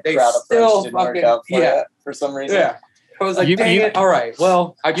way. They still fucking for some reason. Yeah. I was like, dang it. All right.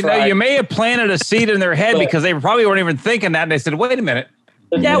 Well, I tried. You may have planted a seed in their head because they probably weren't even thinking that. And they said, wait a minute.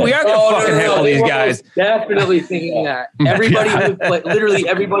 Yeah, we are going to fucking heckle these guys. Definitely thinking that. Everybody literally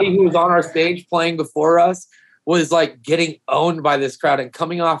everybody who was on our stage playing before us was like getting owned by this crowd and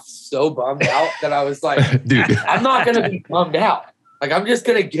coming off so bummed out that I was like, dude, I'm not going to be bummed out. Like, I'm just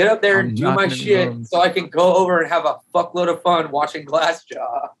going to get up there and do my shit so I can go over and have a fuckload of fun watching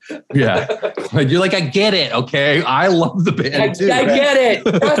Glassjaw. Yeah. You're like, I get it. Okay. I love the band too. I get it.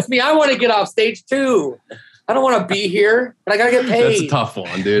 Trust me. I want to get off stage too. I don't want to be here, but I gotta get paid. That's a tough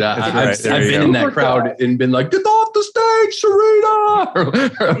one, dude. I've There you been go. in that crowd and been like, get off the stage, Serena, or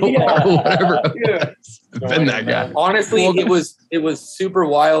whatever. I've been that guy. Honestly, it was super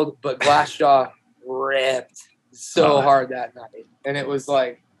wild, but Glassjaw ripped so hard that night, and it was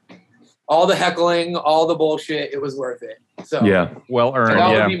like all the heckling, all the bullshit. It was worth it. So Yeah. Well so earned.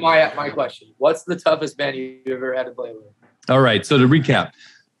 that Yeah. would be my question. What's the toughest band you've ever had to play with? All right. So to recap,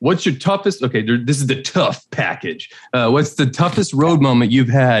 what's your toughest? Okay, this is the tough package. What's the toughest road moment you've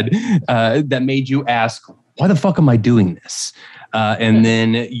had that made you ask, why the fuck am I doing this? And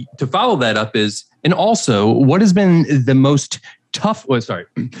then to follow that up is, and also, what has been the most tough? What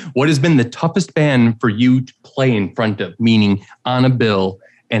has been the toughest band for you to play in front of? Meaning on a bill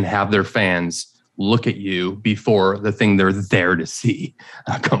and have their fans look at you before the thing they're there to see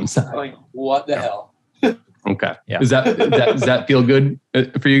comes out. Like, what the hell? Okay. Yeah. Does that feel good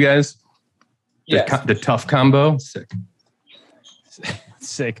for you guys? Yes. The tough combo? Sick.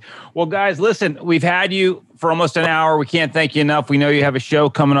 Sick. Well, guys, listen, we've had you for almost an hour. We can't thank you enough. We know you have a show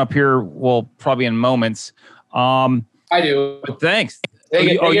coming up here, well, probably in moments. I do. But thanks. They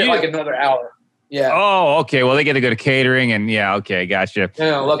get you- like another hour. Yeah. Oh, okay. Well, they get to go to catering and yeah, okay, gotcha.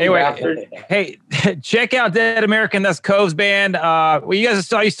 Lucky Anyway, bastard. hey, check out Dead American. That's Cove's band. Well, you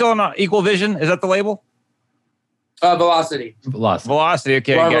guys are you still on Equal Vision? Is that the label? Velocity. Velocity.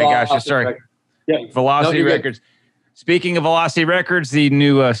 Okay, We're on gotcha. Velocity Sorry. Records. Yeah. Velocity No, you're good. Records. Speaking of Velocity Records, the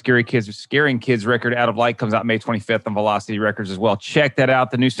new Scaring Kids record, Out of Light, comes out May 25th on Velocity Records as well. Check that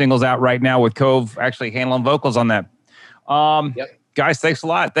out. The new single's out right now with Cove actually handling vocals on that. Yep. Guys, thanks a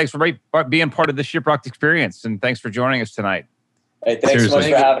lot. Thanks for being part of the Shiprocked experience, and thanks for joining us tonight. Hey, thanks so much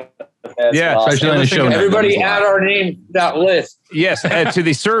Seriously. for having us. It's Yeah, awesome. especially on the show. Everybody add our name to that list. Yes, to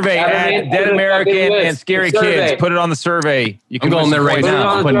the survey Add our at name to Dead the American fucking list. and Scary The survey. Kids. Put it on the survey. You I'm going win there some right points. Put it now.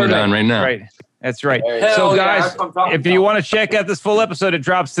 on I'm the putting it survey. on right now. Right. That's right. Hell So, yeah, guys, that's what I'm talking if you about. want to check out this full episode, it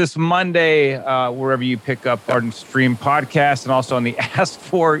drops this Monday wherever you pick up our stream podcast and also on the Ask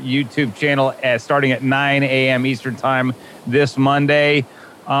For YouTube channel starting at 9 a.m. Eastern Time this Monday.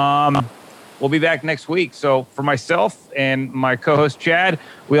 We'll be back next week. So for myself and my co-host, Chad,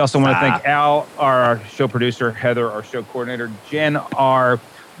 we also want to thank Al, our show producer, Heather, our show coordinator, Jen, our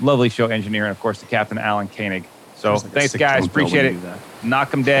lovely show engineer, and, of course, the captain, Alan Koenig. So thanks, guys. Appreciate it. Knock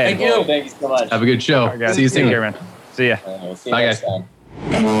them dead. Thank you. Thank you so much. Have a good show. All right, guys. See you Take soon. care, man. See ya. We'll see you Bye, next guys.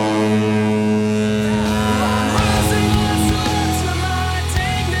 time.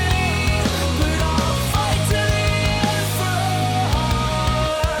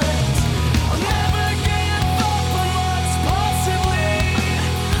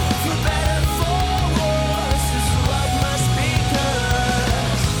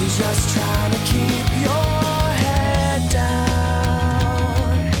 Just trying to keep your head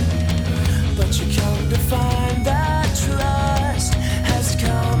down, but you come to find that trust has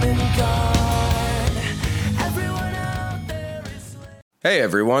come and gone. Everyone out there is. Hey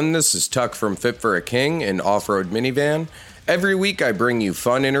everyone, this is Tuck from Fit for a King and Off-Road Minivan. Every week I bring you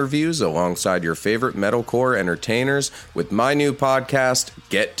fun interviews alongside your favorite metalcore entertainers with my new podcast,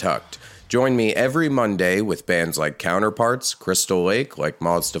 Get Tucked. Join me every Monday with bands like Counterparts, Crystal Lake, like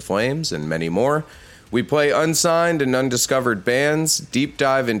Moths to Flames, and many more. We play unsigned and undiscovered bands, deep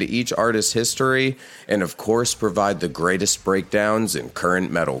dive into each artist's history, and of course provide the greatest breakdowns in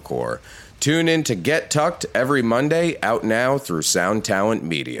current metalcore. Tune in to Get Tucked every Monday, out now through Sound Talent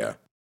Media.